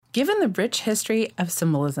Given the rich history of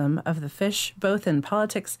symbolism of the fish, both in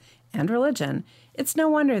politics and religion, it's no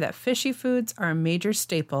wonder that fishy foods are a major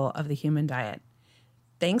staple of the human diet.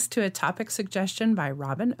 Thanks to a topic suggestion by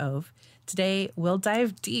Robin Ove, today we'll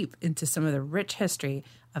dive deep into some of the rich history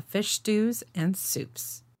of fish stews and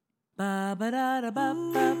soups.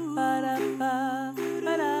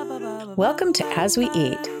 Welcome to As We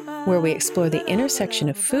Eat, where we explore the intersection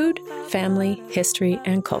of food, family, history,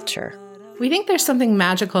 and culture. We think there's something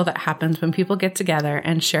magical that happens when people get together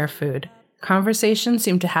and share food. Conversations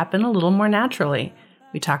seem to happen a little more naturally.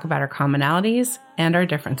 We talk about our commonalities and our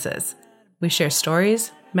differences. We share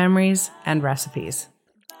stories, memories, and recipes.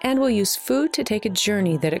 And we'll use food to take a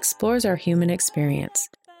journey that explores our human experience.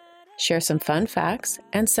 Share some fun facts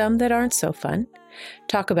and some that aren't so fun.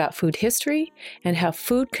 Talk about food history and how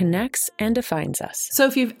food connects and defines us. So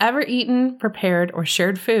if you've ever eaten, prepared, or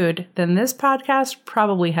shared food, then this podcast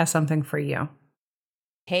probably has something for you.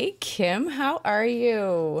 Hey, Kim, how are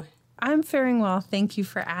you? I'm faring well. Thank you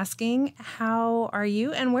for asking. How are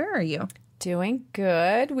you and where are you? Doing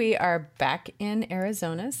good. We are back in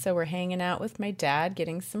Arizona, so we're hanging out with my dad,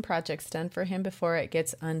 getting some projects done for him before it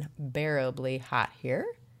gets unbearably hot here.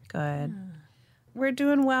 Good. We're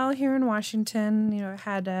doing well here in Washington.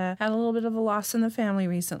 Had a little bit of a loss in the family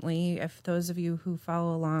recently. If those of you who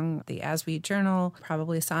follow along the As We Eat Journal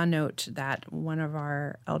probably saw a note that one of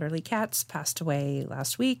our elderly cats passed away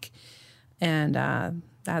last week. And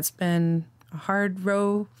that's been a hard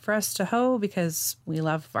row for us to hoe because we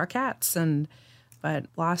love our cats. But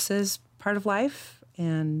loss is part of life,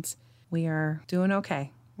 and we are doing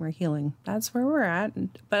okay. We're healing. That's where we're at.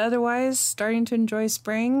 But otherwise, starting to enjoy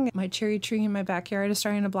spring. My cherry tree in my backyard is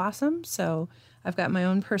starting to blossom. So I've got my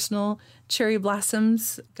own personal cherry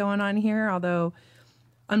blossoms going on here, although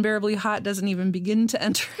unbearably hot doesn't even begin to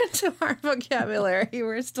enter into our vocabulary.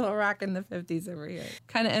 We're still rocking the 50s over here.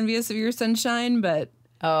 Kind of envious of your sunshine, but...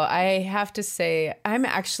 Oh, I have to say, I'm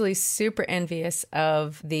actually super envious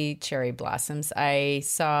of the cherry blossoms. I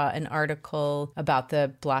saw an article about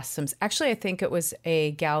the blossoms. Actually, I think it was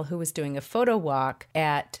a gal who was doing a photo walk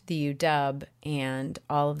at the UW and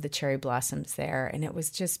all of the cherry blossoms there, and it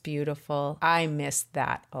was just beautiful. I missed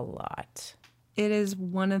that a lot. It is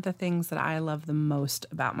one of the things that I love the most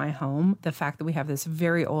about my home, the fact that we have this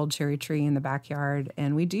very old cherry tree in the backyard,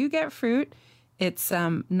 and we do get fruit. It's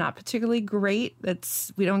not particularly great.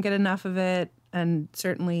 We don't get enough of it, and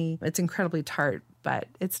certainly it's incredibly tart, but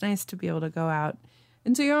it's nice to be able to go out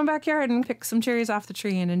into your own backyard and pick some cherries off the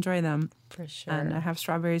tree and enjoy them. For sure. And I have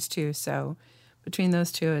strawberries too, so between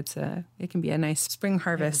those two, it can be a nice spring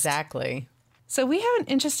harvest. Exactly. So we have an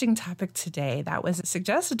interesting topic today that was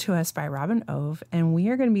suggested to us by Robin Ove, and we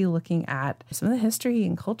are going to be looking at some of the history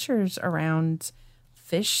and cultures around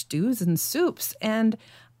fish stews and soups. And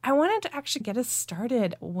I wanted to actually get us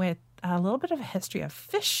started with a little bit of a history of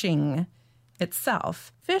fishing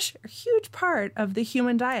itself. Fish are a huge part of the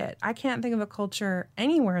human diet. I can't think of a culture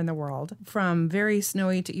anywhere in the world, from very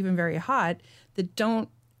snowy to even very hot, that don't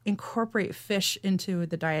incorporate fish into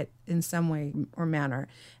the diet in some way or manner.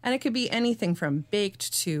 And it could be anything from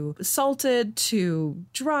baked to salted to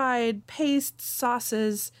dried, paste,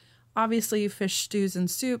 sauces, obviously fish stews and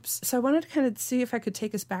soups. So I wanted to kind of see if I could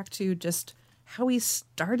take us back to just how we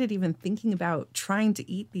started even thinking about trying to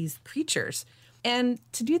eat these creatures. And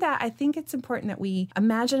to do that, I think it's important that we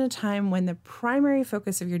imagine a time when the primary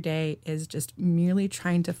focus of your day is just merely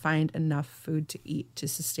trying to find enough food to eat to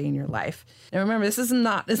sustain your life. Now, remember, this is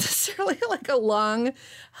not necessarily like a long,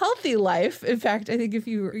 healthy life. In fact, I think if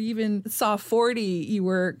you even saw 40, you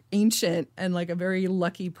were ancient and like a very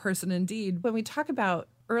lucky person indeed. When we talk about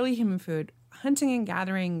early human food, hunting and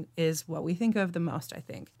gathering is what we think of the most, I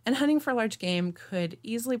think. And hunting for large game could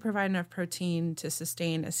easily provide enough protein to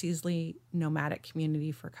sustain a seasonally nomadic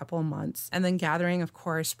community for a couple of months. And then gathering, of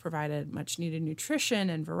course, provided much needed nutrition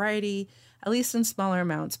and variety, at least in smaller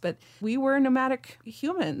amounts. But we were nomadic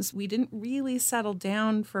humans. We didn't really settle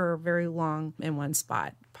down for very long in one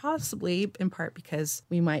spot, possibly in part because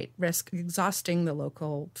we might risk exhausting the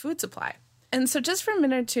local food supply. And so just for a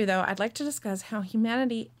minute or two, though, I'd like to discuss how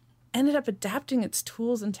humanity ended up adapting its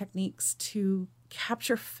tools and techniques to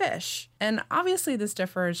capture fish. And obviously this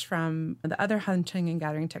differs from the other hunting and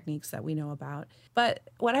gathering techniques that we know about. But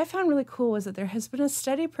what I found really cool was that there has been a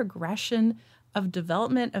steady progression of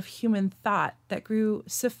development of human thought that grew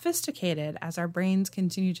sophisticated as our brains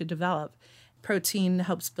continue to develop. Protein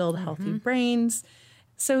helps build healthy brains.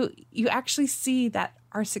 So you actually see that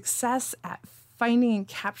our success at finding and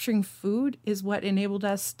capturing food is what enabled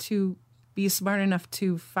us to be smart enough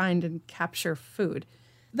to find and capture food.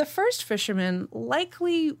 The first fishermen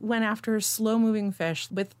likely went after slow-moving fish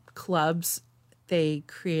with clubs They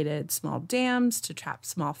created small dams to trap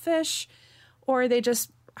small fish, or they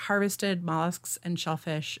just harvested mollusks and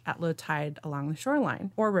shellfish at low tide along the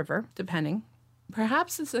shoreline or river, depending.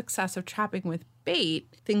 Perhaps the success of trapping with bait,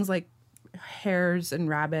 things like hares and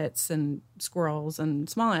rabbits and squirrels and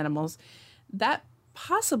small animals, that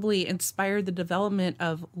possibly inspired the development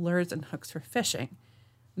of lures and hooks for fishing.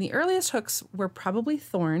 The earliest hooks were probably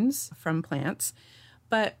thorns from plants,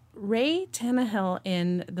 but Ray Tannehill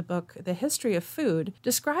in the book The History of Food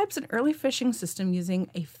describes an early fishing system using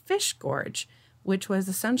a fish gorge, which was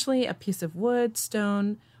essentially a piece of wood,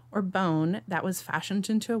 stone, or bone that was fashioned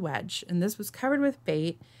into a wedge. And this was covered with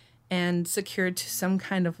bait and secured to some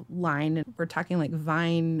kind of line. We're talking like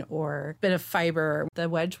vine or bit of fiber. The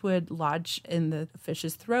wedge would lodge in the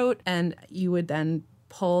fish's throat, and you would then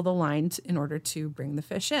pull the line in order to bring the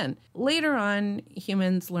fish in. Later on,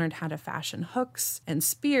 humans learned how to fashion hooks and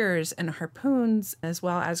spears and harpoons, as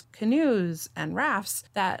well as canoes and rafts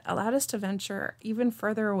that allowed us to venture even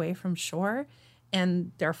further away from shore,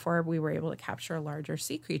 and therefore we were able to capture larger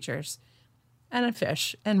sea creatures and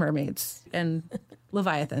fish and mermaids and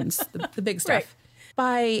leviathans, the big stuff. Right.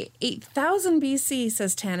 By 8000 BC,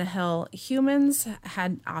 says Tannehill, humans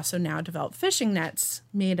had also now developed fishing nets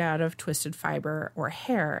made out of twisted fiber or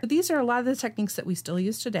hair. These are a lot of the techniques that we still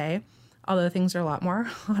use today, although things are a lot more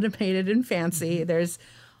automated and fancy. There's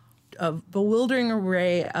a bewildering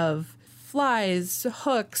array of flies,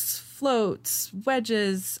 hooks, floats,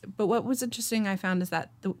 wedges. But what was interesting, I found, is that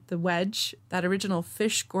the wedge, that original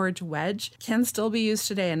fish gorge wedge, can still be used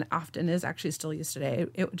today and often is actually still used today.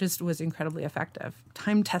 It just was incredibly effective.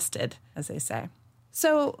 Time tested, as they say.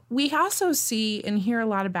 So we also see and hear a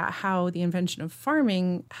lot about how the invention of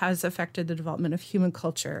farming has affected the development of human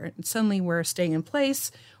culture. And suddenly we're staying in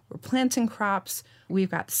place, we're planting crops,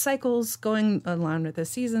 we've got cycles going along with the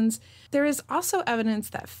seasons. There is also evidence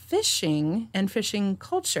that fishing and fishing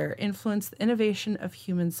culture influenced the innovation of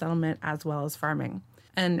human settlement as well as farming.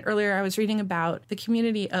 And earlier I was reading about the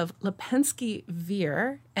community of Lepenski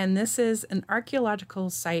Vir, and this is an archaeological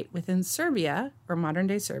site within Serbia, or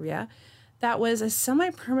modern-day Serbia, that was a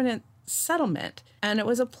semi-permanent settlement. And it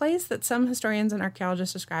was a place that some historians and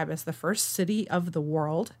archaeologists describe as the first city of the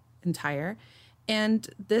world entire. And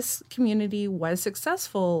this community was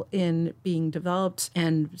successful in being developed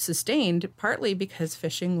and sustained, partly because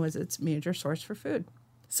fishing was its major source for food.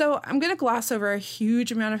 So I'm going to gloss over a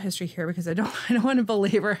huge amount of history here because I don't want to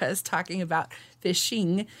belabor us talking about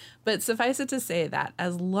fishing. But suffice it to say that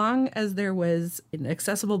as long as there was an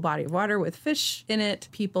accessible body of water with fish in it,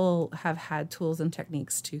 people have had tools and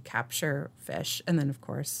techniques to capture fish and then, of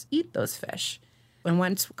course, eat those fish. When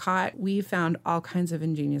once caught, we found all kinds of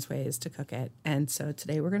ingenious ways to cook it. And so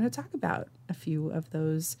today we're going to talk about a few of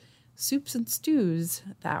those soups and stews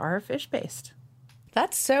that are fish-based.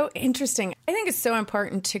 That's so interesting. I think it's so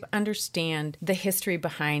important to understand the history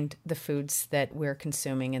behind the foods that we're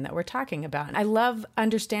consuming and that we're talking about. I love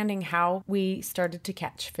understanding how we started to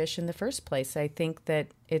catch fish in the first place. I think that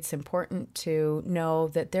it's important to know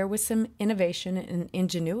that there was some innovation and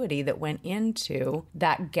ingenuity that went into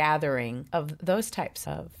that gathering of those types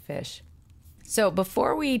of fish. So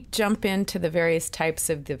before we jump into the various types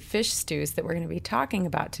of the fish stews that we're going to be talking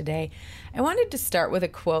about today, I wanted to start with a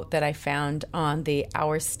quote that I found on the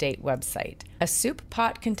Our State website. A soup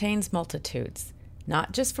pot contains multitudes,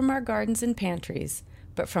 not just from our gardens and pantries,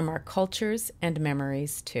 but from our cultures and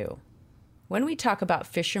memories too. When we talk about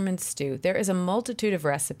fisherman's stew, there is a multitude of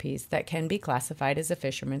recipes that can be classified as a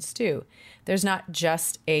fisherman's stew. There's not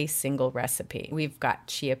just a single recipe. We've got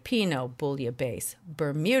cioppino, bouillabaisse,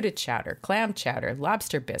 Bermuda chowder, clam chowder,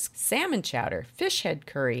 lobster bisque, salmon chowder, fish head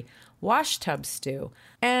curry, wash tub stew,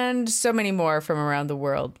 and so many more from around the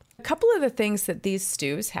world. A couple of the things that these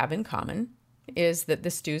stews have in common is that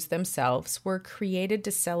the stews themselves were created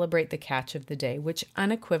to celebrate the catch of the day, which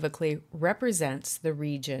unequivocally represents the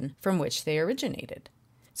region from which they originated.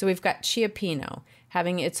 So we've got cioppino,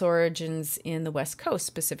 having its origins in the West Coast,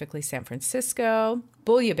 specifically San Francisco.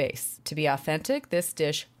 Bouillabaisse. To be authentic, this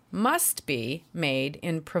dish must be made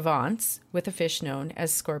in Provence with a fish known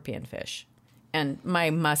as scorpion fish. And my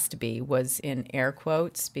must be was in air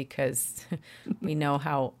quotes because we know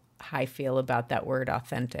how I feel about that word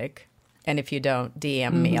authentic. And if you don't,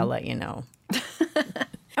 DM me, I'll let you know.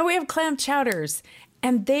 And we have clam chowders,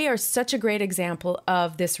 and they are such a great example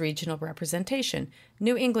of this regional representation.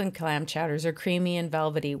 New England clam chowders are creamy and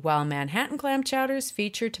velvety, while Manhattan clam chowders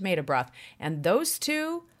feature tomato broth. And those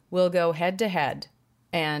two will go head to head.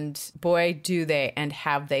 And boy, do they, and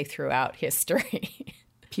have they throughout history.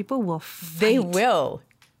 People will fight. They will.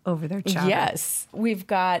 Over their chowder. Yes. We've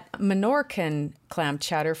got Menorcan clam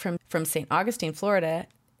chowder from St. Augustine, Florida.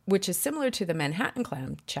 which is similar to the Manhattan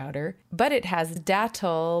clam chowder, but it has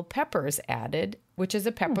datil peppers added, which is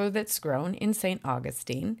a pepper that's grown in St.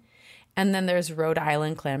 Augustine. And then there's Rhode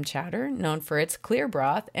Island clam chowder, known for its clear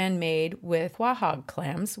broth and made with quahog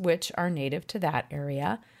clams, which are native to that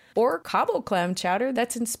area. Or Cabo clam chowder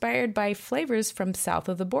that's inspired by flavors from south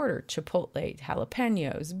of the border, chipotle,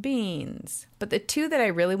 jalapenos, beans. But the two that I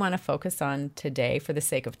really want to focus on today for the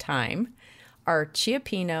sake of time are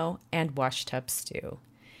cioppino and washtub stew.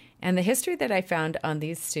 And the history that I found on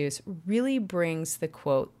these stews really brings the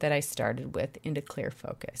quote that I started with into clear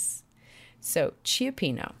focus. So,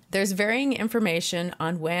 cioppino. There's varying information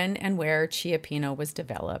on when and where cioppino was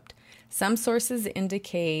developed. Some sources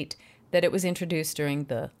indicate that it was introduced during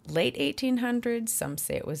the late 1800s. Some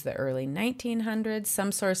say it was the early 1900s.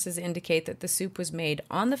 Some sources indicate that the soup was made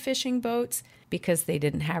on the fishing boats because they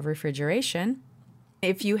didn't have refrigeration.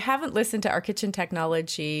 If you haven't listened to our Kitchen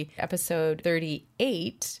Technology episode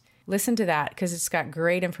 38, listen to that because it's got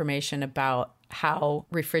great information about how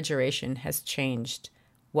refrigeration has changed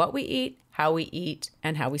what we eat, how we eat,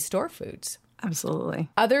 and how we store foods. Absolutely.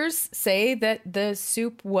 Others say that the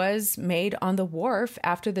soup was made on the wharf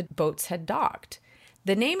after the boats had docked.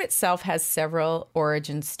 The name itself has several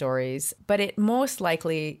origin stories, but it most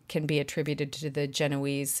likely can be attributed to the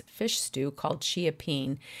Genoese fish stew called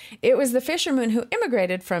cioppine. It was the fishermen who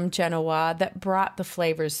immigrated from Genoa that brought the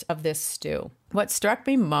flavors of this stew. What struck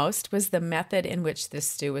me most was the method in which this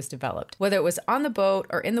stew was developed. Whether it was on the boat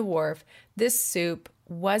or in the wharf, this soup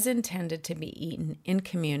was intended to be eaten in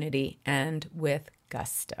community and with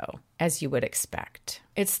gusto, as you would expect.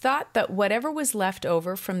 It's thought that whatever was left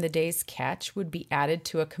over from the day's catch would be added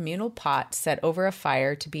to a communal pot set over a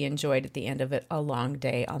fire to be enjoyed at the end of a long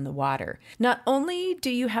day on the water. Not only do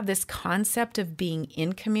you have this concept of being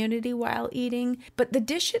in community while eating, but the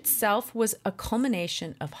dish itself was a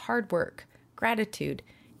culmination of hard work, gratitude,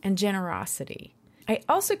 and generosity. I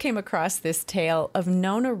also came across this tale of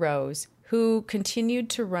Nona Rose, who continued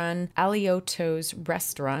to run Aliotto's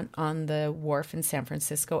restaurant on the wharf in San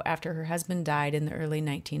Francisco after her husband died in the early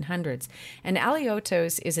 1900s. And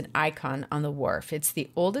Aliotto's is an icon on the wharf. It's the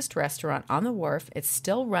oldest restaurant on the wharf. It's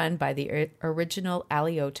still run by the original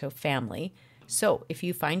Aliotto family. So if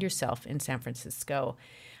you find yourself in San Francisco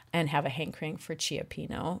and have a hankering for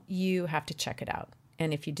cioppino, you have to check it out.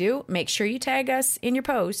 And if you do, make sure you tag us in your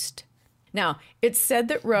post. Now, it's said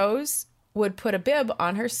that Rose would put a bib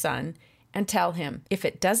on her son and tell him, if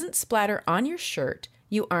it doesn't splatter on your shirt,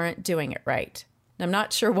 you aren't doing it right. I'm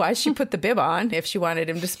not sure why she put the bib on if she wanted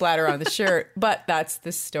him to splatter on the shirt, but that's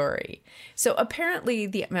the story. So apparently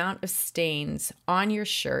the amount of stains on your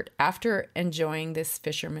shirt after enjoying this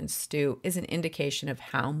fisherman's stew is an indication of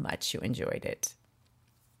how much you enjoyed it.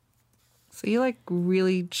 So you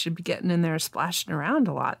really should be getting in there splashing around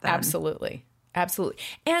a lot then. Absolutely. Absolutely.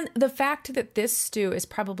 And the fact that this stew is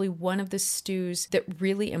probably one of the stews that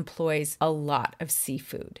really employs a lot of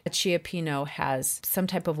seafood. A cioppino has some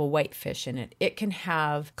type of a whitefish in it. It can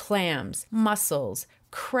have clams, mussels,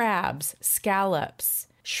 crabs, scallops,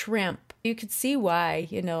 shrimp. You could see why,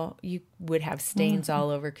 you would have stains all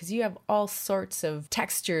over because you have all sorts of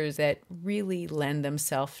textures that really lend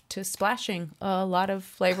themselves to splashing a lot of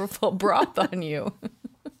flavorful broth on you.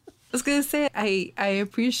 I was going to say, I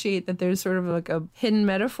appreciate that there's sort of a hidden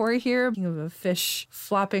metaphor here of a fish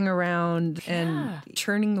flopping around and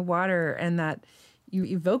churning the water, and that you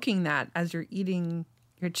evoking that as you're eating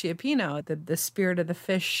your cioppino, that the spirit of the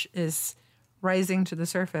fish is rising to the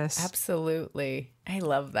surface. Absolutely. I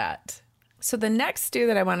love that. So the next stew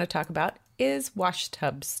that I want to talk about is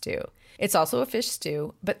washtub stew. It's also a fish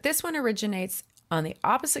stew, but this one originates on the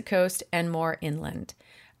opposite coast and more inland.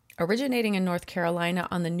 Originating in North Carolina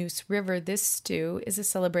on the Neuse River, this stew is a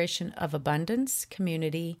celebration of abundance,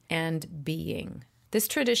 community, and being. This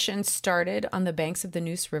tradition started on the banks of the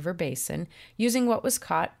Neuse River Basin using what was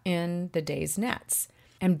caught in the day's nets.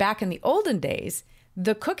 And back in the olden days,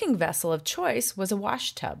 the cooking vessel of choice was a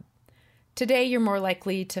washtub. Today, you're more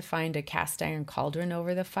likely to find a cast iron cauldron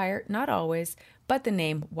over the fire. Not always, but the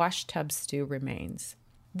name washtub stew remains.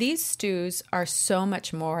 These stews are so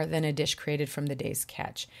much more than a dish created from the day's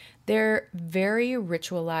catch. They're very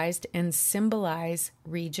ritualized and symbolize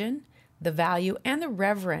region, the value, and the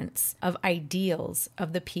reverence of ideals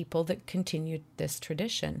of the people that continued this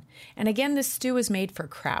tradition. And again, this stew is made for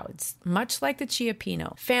crowds, much like the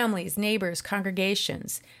cioppino. Families, neighbors,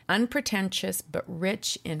 congregations, unpretentious but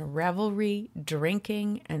rich in revelry,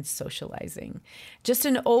 drinking, and socializing. Just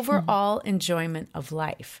an overall enjoyment of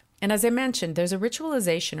life. And as I mentioned, there's a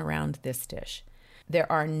ritualization around this dish. There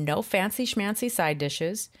are no fancy schmancy side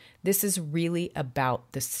dishes. This is really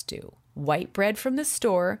about the stew. White bread from the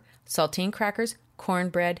store, saltine crackers,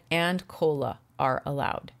 cornbread, and cola are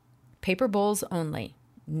allowed. Paper bowls only.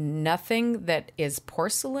 Nothing that is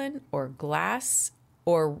porcelain or glass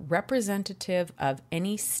or representative of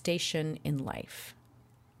any station in life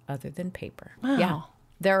other than paper. Wow. Yeah.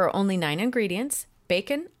 There are only 9 ingredients: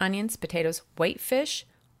 bacon, onions, potatoes, white fish,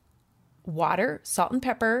 water, salt and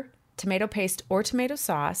pepper, tomato paste or tomato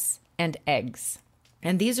sauce, and eggs.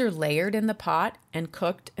 And these are layered in the pot and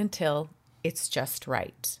cooked until it's just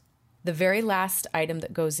right. The very last item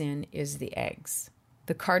that goes in is the eggs.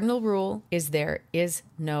 The cardinal rule is there is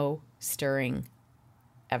no stirring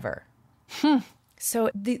ever. So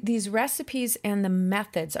these recipes and the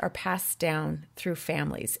methods are passed down through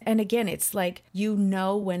families. And again, it's like, you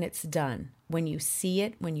know when it's done, when you see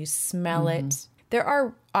it, when you smell it. There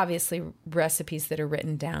are obviously recipes that are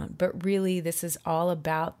written down, but really this is all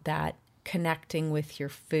about that connecting with your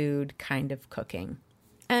food kind of cooking.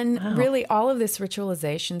 And really all of this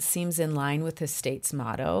ritualization seems in line with the state's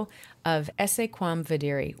motto of esse quam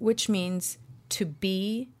videri, which means to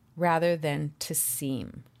be rather than to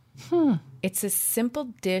seem. It's a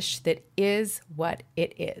simple dish that is what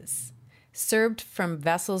it is, served from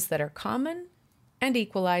vessels that are common and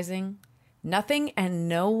equalizing. Nothing and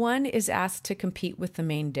no one is asked to compete with the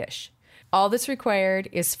main dish. All that's required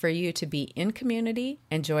is for you to be in community,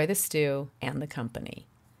 enjoy the stew and the company.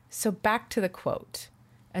 So back to the quote.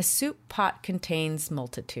 A soup pot contains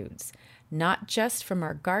multitudes, not just from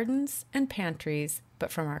our gardens and pantries, but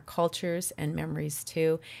from our cultures and memories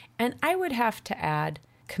too. And I would have to add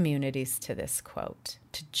communities to this quote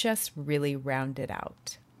to just really round it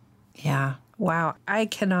out. Yeah. Wow. I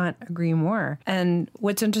cannot agree more. And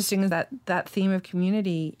what's interesting is that that theme of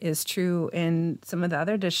community is true in some of the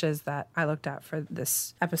other dishes that I looked at for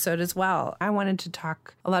this episode as well. I wanted to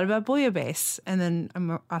talk a lot about bouillabaisse, and then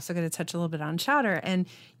I'm also going to touch a little bit on chowder. And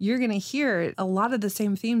you're going to hear a lot of the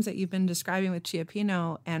same themes that you've been describing with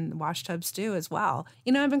cioppino and washtub stew as well.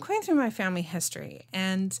 You know, I've been going through my family history,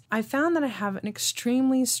 and I found that I have an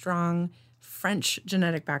extremely strong French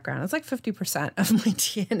genetic background. It's like 50% of my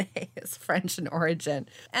DNA is French in origin.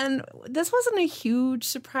 And this wasn't a huge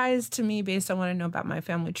surprise to me based on what I know about my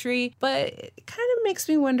family tree, but it kind of makes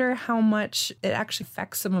me wonder how much it actually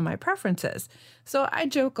affects some of my preferences. So I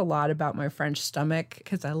joke a lot about my French stomach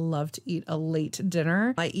because I love to eat a late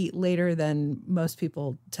dinner. I eat later than most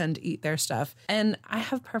people tend to eat their stuff. And I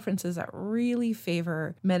have preferences that really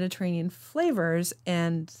favor Mediterranean flavors.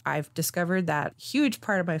 And I've discovered that a huge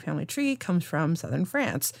part of my family tree comes from southern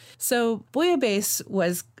France. So bouillabaisse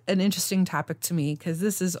was an interesting topic to me because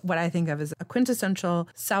this is what I think of as a quintessential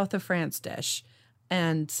south of France dish.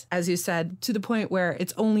 And as you said, to the point where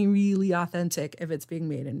it's only really authentic if it's being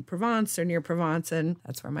made in Provence or near Provence, and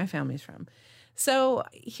that's where my family's from. So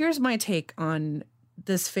here's my take on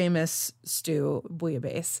this famous stew,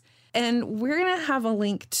 bouillabaisse. And we're going to have a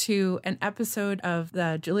link to an episode of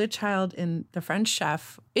the Julia Child in The French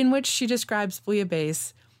Chef, in which she describes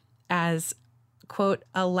bouillabaisse as, quote,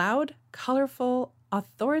 a loud, colorful,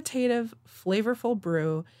 authoritative, flavorful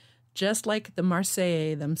brew, just like the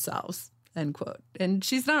Marseillais themselves. End quote. And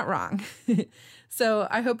she's not wrong. So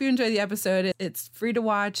I hope you enjoy the episode. It's free to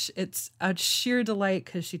watch. It's a sheer delight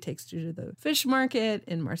because she takes you to the fish market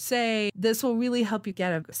in Marseille. This will really help you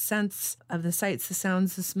get a sense of the sights, the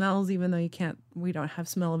sounds, the smells, even though we don't have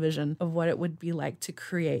smell-o-vision of what it would be like to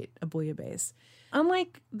create a bouillabaisse.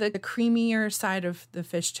 Unlike the creamier side of the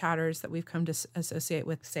fish chowders that we've come to associate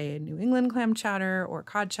with, say, a New England clam chowder or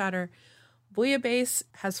cod chowder, bouillabaisse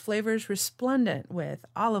has flavors resplendent with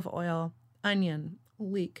olive oil, onion,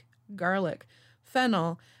 leek, garlic,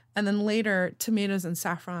 fennel, and then later tomatoes and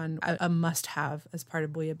saffron, a must-have as part of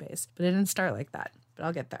bouillabaisse. But it didn't start like that, but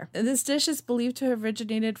I'll get there. And this dish is believed to have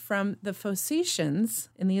originated from the Phocaeans,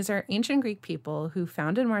 and these are ancient Greek people who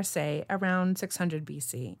founded Marseille around 600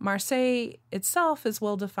 BC. Marseille itself is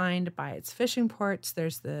well defined by its fishing ports.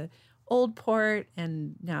 There's the old port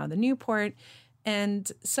and now the new port.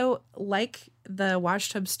 And so like the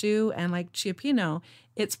washtub stew and like cioppino,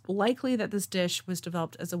 it's likely that this dish was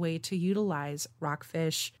developed as a way to utilize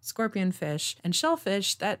rockfish, scorpionfish, and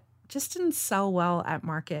shellfish that just didn't sell well at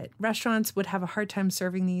market. Restaurants would have a hard time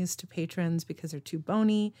serving these to patrons because they're too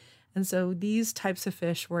bony. And so these types of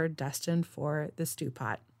fish were destined for the stew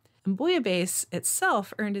pot. And bouillabaisse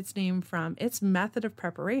itself earned its name from its method of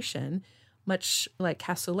preparation, much like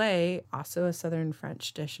cassoulet, also a southern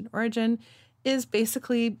French dish in origin, is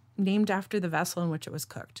basically named after the vessel in which it was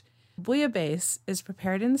cooked. Bouillabaisse is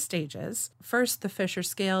prepared in stages. First, the fish are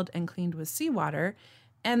scaled and cleaned with seawater,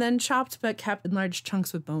 and then chopped but kept in large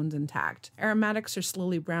chunks with bones intact. Aromatics are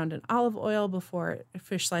slowly browned in olive oil before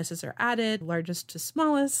fish slices are added, largest to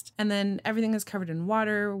smallest, and then everything is covered in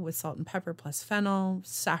water with salt and pepper plus fennel,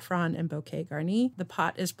 saffron, and bouquet garni. The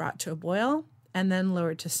pot is brought to a boil and then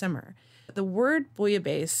lowered to simmer. The word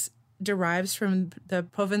bouillabaisse derives from the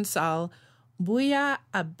Provençal bouilla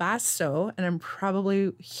a basso, and I'm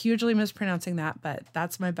probably hugely mispronouncing that, but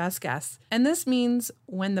that's my best guess. And this means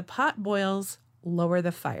when the pot boils, lower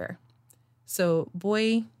the fire. So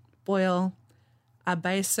boil, a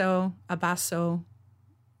basso,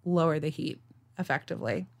 lower the heat,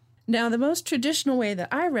 effectively. Now, the most traditional way that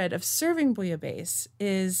I read of serving bouillabaisse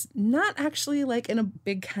is not actually like in a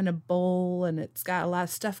big kind of bowl and it's got a lot of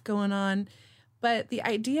stuff going on. But the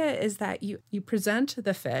idea is that you present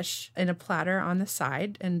the fish in a platter on the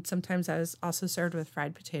side, and sometimes that is also served with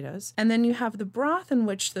fried potatoes. And then you have the broth in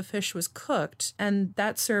which the fish was cooked, and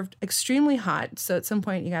that's served extremely hot. So at some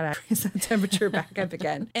point, you got to raise that temperature back up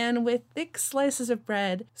again. And with thick slices of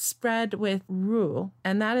bread spread with roux,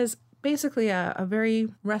 and that is basically a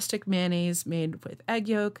very rustic mayonnaise made with egg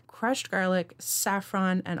yolk, crushed garlic,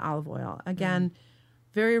 saffron, and olive oil. Again,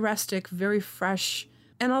 very rustic, very fresh.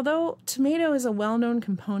 And although tomato is a well-known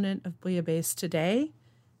component of bouillabaisse today,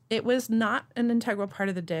 it was not an integral part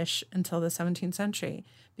of the dish until the 17th century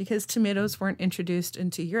because tomatoes weren't introduced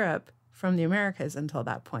into Europe from the Americas until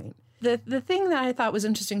that point. The thing that I thought was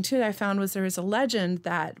interesting, too, that I found was there is a legend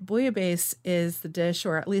that bouillabaisse is the dish,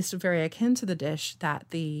 or at least very akin to the dish, that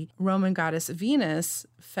the Roman goddess Venus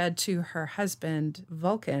fed to her husband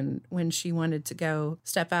Vulcan when she wanted to go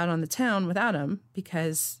step out on the town without him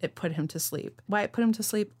because it put him to sleep. Why it put him to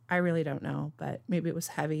sleep, I really don't know, but maybe it was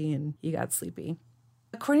heavy and he got sleepy.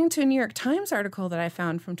 According to a New York Times article that I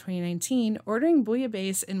found from 2019, ordering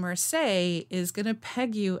bouillabaisse in Marseille is going to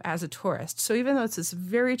peg you as a tourist. So even though it's this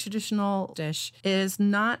very traditional dish, it is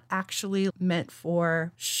not actually meant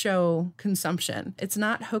for show consumption. It's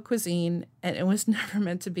not haute cuisine, and it was never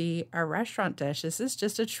meant to be a restaurant dish. This is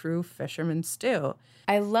just a true fisherman's stew.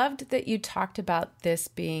 I loved that you talked about this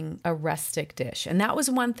being a rustic dish. And that was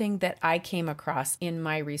one thing that I came across in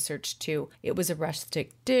my research too. It was a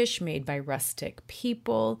rustic dish made by rustic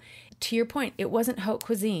people. To your point, it wasn't haute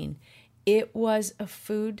cuisine. It was a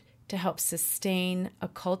food to help sustain a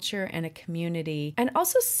culture and a community and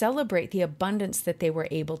also celebrate the abundance that they were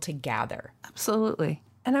able to gather. Absolutely.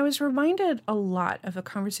 And I was reminded a lot of a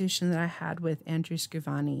conversation that I had with Andrew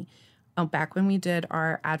Scrivani back when we did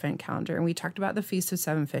our Advent calendar, and we talked about the Feast of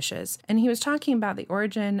Seven Fishes. And he was talking about the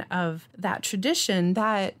origin of that tradition,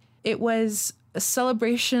 that it was a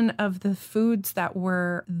celebration of the foods that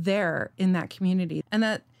were there in that community, and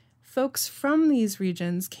that folks from these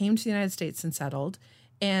regions came to the United States and settled,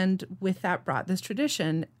 and with that brought this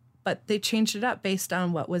tradition, but they changed it up based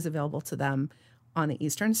on what was available to them on the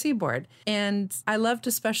eastern seaboard. And I loved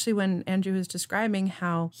especially when Andrew was describing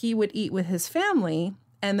how he would eat with his family,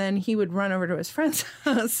 and then he would run over to his friend's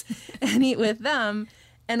house and eat with them.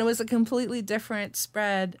 And it was a completely different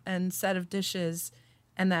spread and set of dishes.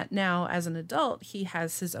 And that now, as an adult, he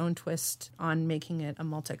has his own twist on making it a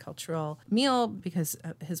multicultural meal because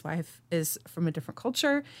his wife is from a different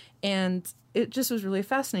culture. And it just was really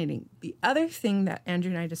fascinating. The other thing that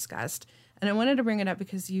Andrew and I discussed, and I wanted to bring it up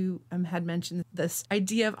because you had mentioned this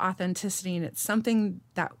idea of authenticity, and it's something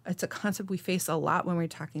that it's a concept we face a lot when we're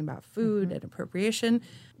talking about food and appropriation.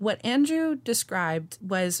 What Andrew described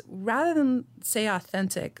was, rather than say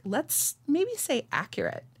authentic, let's maybe say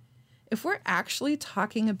accurate. If we're actually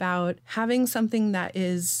talking about having something that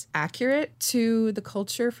is accurate to the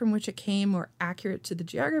culture from which it came or accurate to the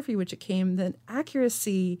geography which it came, then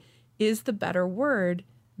accuracy is the better word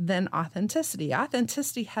than authenticity.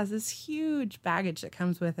 Authenticity has this huge baggage that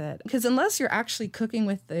comes with it. Because unless you're actually cooking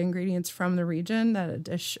with the ingredients from the region that a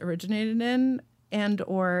dish originated in and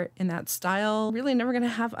or in that style, really never going to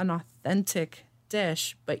have an authentic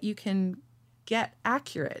dish, but you can get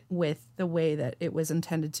accurate with the way that it was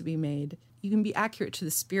intended to be made. You can be accurate to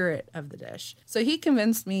the spirit of the dish. So he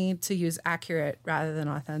convinced me to use accurate rather than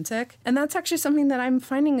authentic. And that's actually something that I'm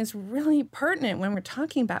finding is really pertinent when we're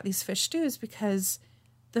talking about these fish stews, because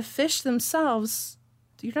the fish themselves,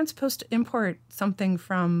 you're not supposed to import something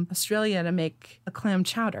from Australia to make a clam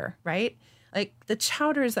chowder, right? Like the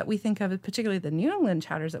chowders that we think of, particularly the New England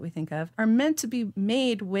chowders that we think of, are meant to be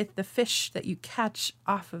made with the fish that you catch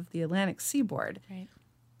off of the Atlantic seaboard. Right.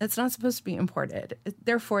 It's not supposed to be imported.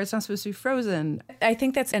 Therefore, it's not supposed to be frozen. I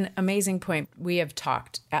think that's an amazing point. We have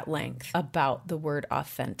talked at length about the word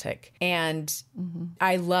authentic. And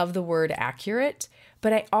I love the word accurate,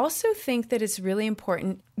 But I also think that it's really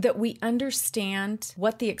important that we understand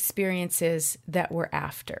what the experience is that we're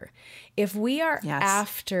after. If we are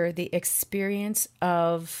after the experience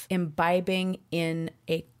of imbibing in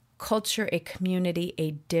a culture, a community,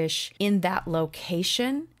 a dish in that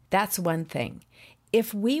location, that's one thing.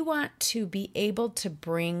 If we want to be able to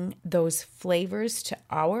bring those flavors to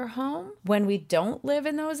our home when we don't live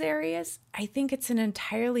in those areas, I think it's an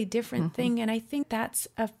entirely different thing. And I think that's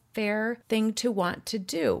a fair thing to want to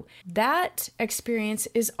do. That experience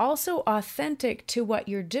is also authentic to what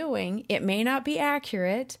you're doing. It may not be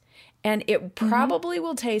accurate, and it probably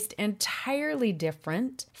will taste entirely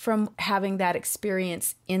different from having that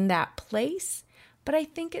experience in that place, but I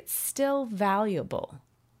think it's still valuable.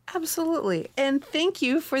 Absolutely. And thank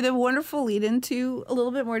you for the wonderful lead into a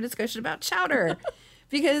little bit more discussion about chowder,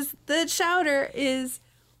 because the chowder is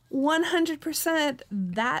 100%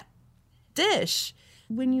 that dish.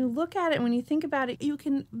 When you look at it, when you think about it, you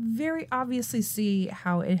can very obviously see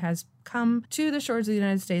how it has come to the shores of the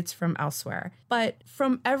United States from elsewhere, but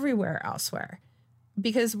from everywhere elsewhere,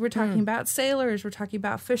 because we're talking about sailors, we're talking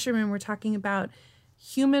about fishermen, we're talking about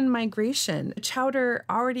human migration. Chowder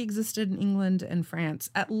already existed in England and France,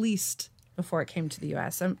 at least before it came to the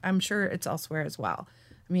U.S. I'm sure it's elsewhere as well.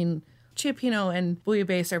 I mean, Cioppino and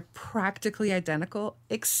bouillabaisse are practically identical,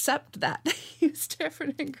 except that they use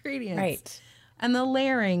different ingredients. Right. And the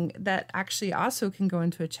layering that actually also can go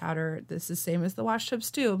into a chowder, this is the same as the washtub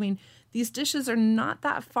stew. I mean, these dishes are not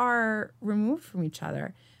that far removed from each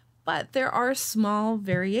other, but there are small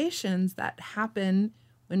variations that happen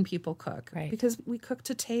when people cook. Right. Because we cook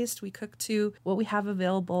to taste, we cook to what we have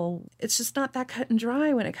available. It's just not that cut and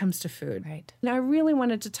dry when it comes to food. Right. Now, I really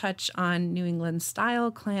wanted to touch on New England style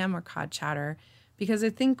clam or cod chowder, because I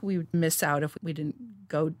think we would miss out if we didn't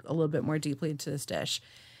go a little bit more deeply into this dish.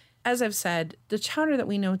 As I've said, the chowder that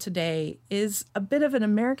we know today is a bit of an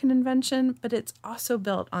American invention, but it's also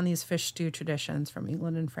built on these fish stew traditions from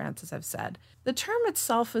England and France, as I've said. The term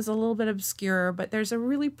itself is a little bit obscure, but there's a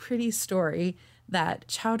really pretty story that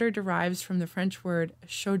chowder derives from the French word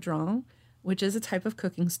chaudron, which is a type of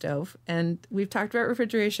cooking stove. And we've talked about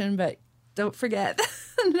refrigeration, but don't forget,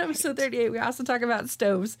 in episode 38, we also talk about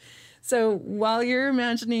stoves. So while you're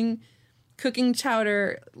imagining cooking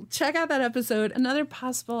chowder, check out that episode. Another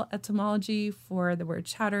possible etymology for the word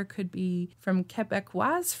chowder could be from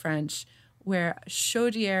Quebecois French, where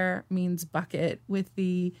chaudière means bucket, with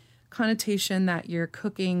the connotation that you're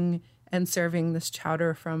cooking and serving this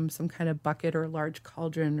chowder from some kind of bucket or large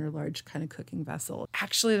cauldron or large kind of cooking vessel.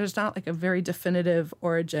 Actually, there's not like a very definitive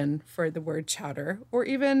origin for the word chowder or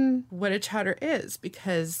even what a chowder is,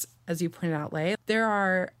 because as you pointed out, Leigh, there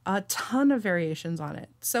are a ton of variations on it.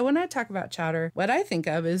 So when I talk about chowder, what I think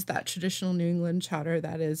of is that traditional New England chowder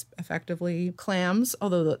that is effectively clams,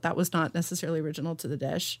 although that was not necessarily original to the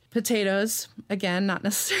dish. Potatoes, again, not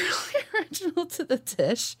necessarily original to the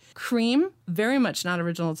dish. Cream, very much not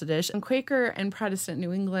original to the dish. And Quaker and Protestant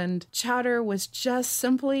New England, chowder was just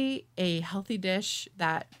simply a healthy dish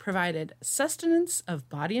that provided sustenance of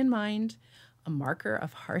body and mind, a marker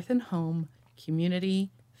of hearth and home,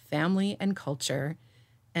 community, family, and culture,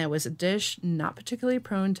 and it was a dish not particularly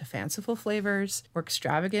prone to fanciful flavors or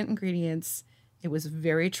extravagant ingredients. It was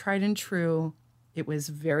very tried and true. It was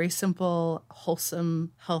very simple,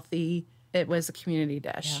 wholesome, healthy. It was a community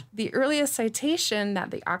dish. Yeah. The earliest citation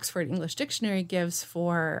that the Oxford English Dictionary gives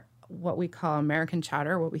for what we call American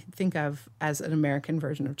chowder, what we think of as an American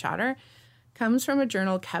version of chowder, comes from a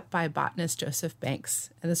journal kept by botanist Joseph Banks,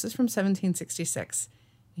 and this is from 1766.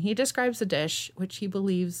 He describes the dish, which he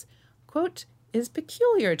believes, quote, is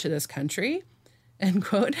peculiar to this country, end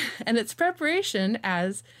quote, and its preparation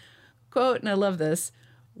as, quote, and I love this,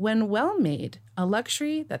 when well made, a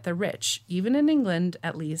luxury that the rich, even in England,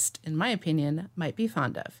 at least, in my opinion, might be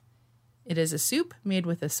fond of. It is a soup made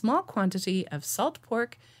with a small quantity of salt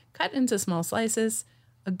pork cut into small slices,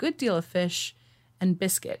 a good deal of fish, and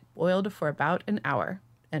biscuit boiled for about an hour,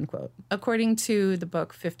 end quote. According to the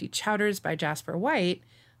book 50 Chowders by Jasper White,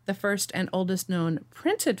 the first and oldest known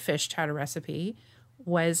printed fish chowder recipe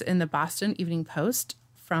was in the Boston Evening Post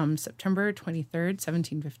from September 23rd,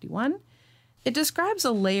 1751. It describes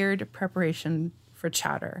a layered preparation for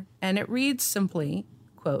chowder, and it reads simply,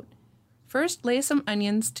 quote, first lay some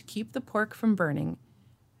onions to keep the pork from burning,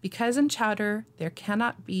 because in chowder there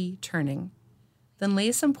cannot be turning. Then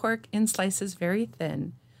lay some pork in slices very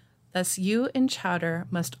thin, thus you in chowder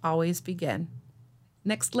must always begin.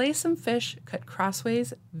 Next, lay some fish cut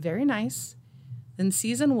crossways, very nice. Then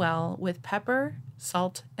season well with pepper,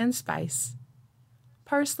 salt, and spice.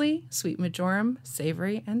 Parsley, sweet marjoram,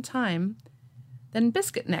 savory, and thyme. Then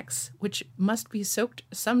biscuit necks, which must be soaked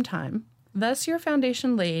some time. Thus your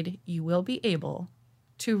foundation laid, you will be able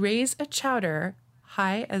to raise a chowder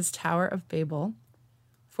high as Tower of Babel.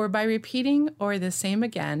 For by repeating o'er the same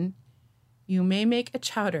again, you may make a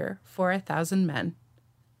chowder for 1,000 men.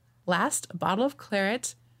 Last, a bottle of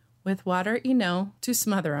claret with water enow to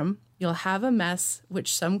smother 'em. You'll have a mess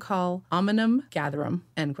which some call hominum gatherum,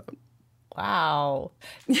 end quote. Wow.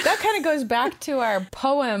 That kind of goes back to our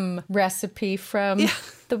poem recipe from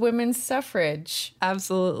the women's suffrage.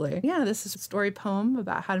 Absolutely. Yeah, this is a story poem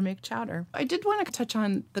about how to make chowder. I did want to touch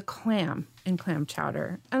on the clam in clam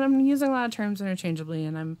chowder. And I'm using a lot of terms interchangeably,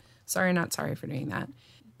 and I'm sorry, not sorry for doing that.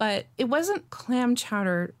 But it wasn't clam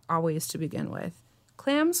chowder always to begin with.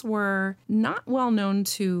 Clams were not well known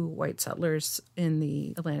to white settlers in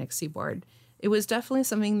the Atlantic seaboard. It was definitely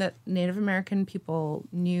something that Native American people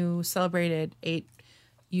knew, celebrated, ate,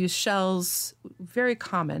 used shells, very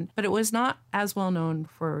common, but it was not as well known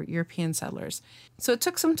for European settlers. So it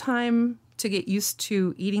took some time to get used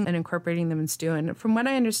to eating and incorporating them in stew. And from what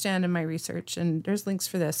I understand in my research, and there's links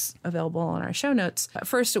for this available in our show notes, at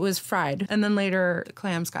first it was fried, and then later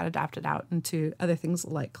clams got adapted out into other things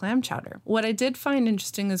like clam chowder. What I did find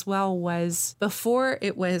interesting as well was before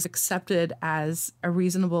it was accepted as a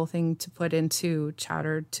reasonable thing to put into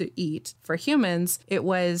chowder to eat for humans, it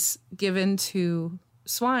was given to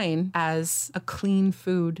swine as a clean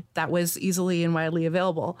food that was easily and widely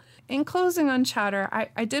available. In closing on chowder,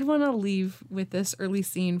 I did want to leave with this early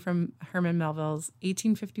scene from Herman Melville's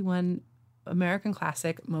 1851 American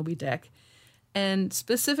classic, Moby Dick, and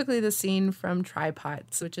specifically the scene from Try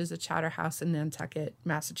Pots, which is a chowder house in Nantucket,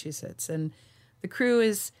 Massachusetts. And the crew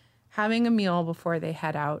is having a meal before they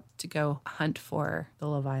head out to go hunt for the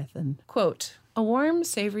Leviathan. Quote, "A warm,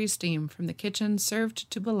 savory steam from the kitchen served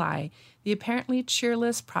to belie the apparently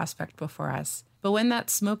cheerless prospect before us. But when that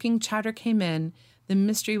smoking chowder came in, the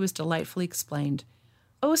mystery was delightfully explained.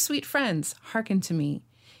 Oh, sweet friends, hearken to me.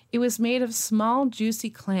 It was made of small,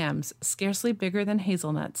 juicy clams, scarcely bigger than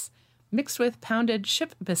hazelnuts, mixed with pounded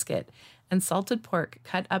ship biscuit and salted pork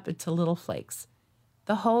cut up into little flakes,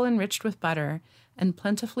 the whole enriched with butter and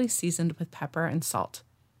plentifully seasoned with pepper and salt.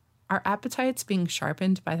 Our appetites being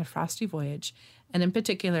sharpened by the frosty voyage, and in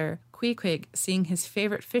particular, Queequeg seeing his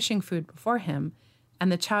favorite fishing food before him,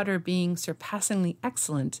 and the chowder being surpassingly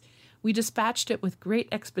excellent, we dispatched it with great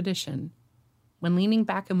expedition. When leaning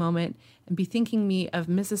back a moment and bethinking me of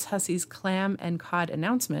Mrs. Hussey's clam and cod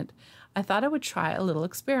announcement, I thought I would try a little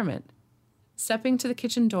experiment. Stepping to the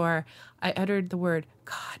kitchen door, I uttered the word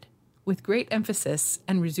cod with great emphasis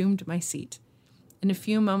and resumed my seat. In a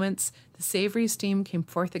few moments, the savory steam came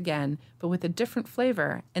forth again, but with a different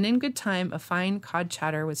flavor, and in good time a fine cod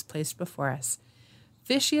chowder was placed before us.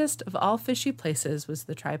 Fishiest of all fishy places was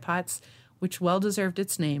the Try Pots, which well deserved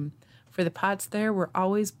its name, for the pots there were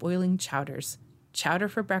always boiling chowders, chowder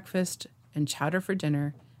for breakfast, and chowder for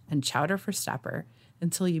dinner, and chowder for supper,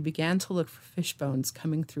 until you began to look for fish bones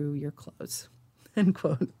coming through your clothes." End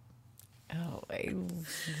quote. Oh, I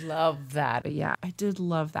love that. But yeah, I did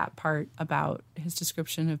love that part about his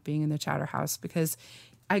description of being in the chowder house because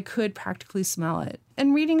I could practically smell it.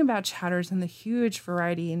 And reading about chowders and the huge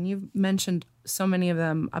variety, and you've mentioned so many of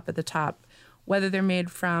them up at the top, whether they're made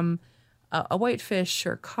from a whitefish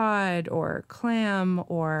or cod or clam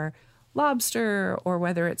or lobster, or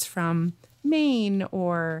whether it's from Maine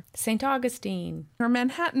or St. Augustine or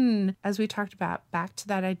Manhattan, as we talked about, back to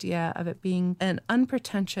that idea of it being an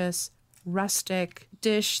unpretentious, rustic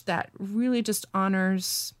dish that really just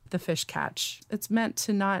honors the fish catch. It's meant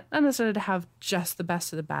to not necessarily to have just the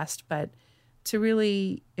best of the best, but to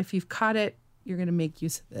really, if you've caught it, you're going to make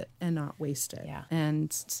use of it and not waste it. Yeah.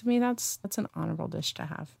 And to me, that's an honorable dish to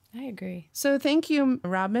have. I agree. So thank you,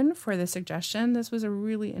 Robin, for the suggestion. This was a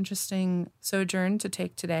really interesting sojourn to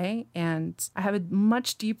take today, and I have a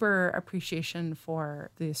much deeper appreciation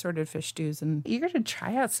for the assorted fish stews and eager to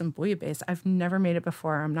try out some bouillabaisse. I've never made it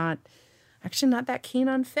before. I'm not that keen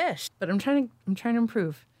on fish, but I'm trying to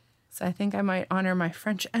improve. So I think I might honor my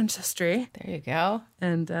French ancestry. There you go.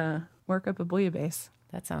 And work up a bouillabaisse.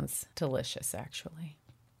 That sounds delicious, actually.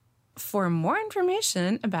 For more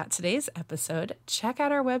information about today's episode, check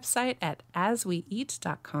out our website at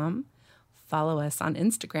asweeat.com. Follow us on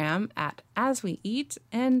Instagram at asweeat,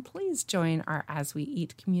 and please join our As We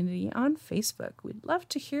Eat community on Facebook. We'd love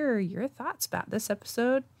to hear your thoughts about this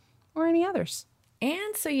episode or any others.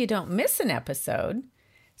 And so you don't miss an episode,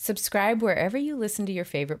 subscribe wherever you listen to your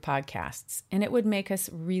favorite podcasts. And it would make us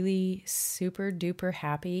really super duper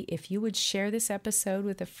happy if you would share this episode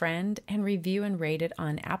with a friend and review and rate it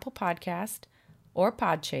on Apple Podcast or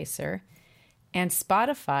Podchaser. And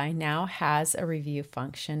Spotify now has a review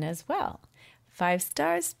function as well. 5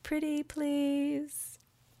 stars, pretty please.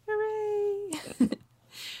 Hooray!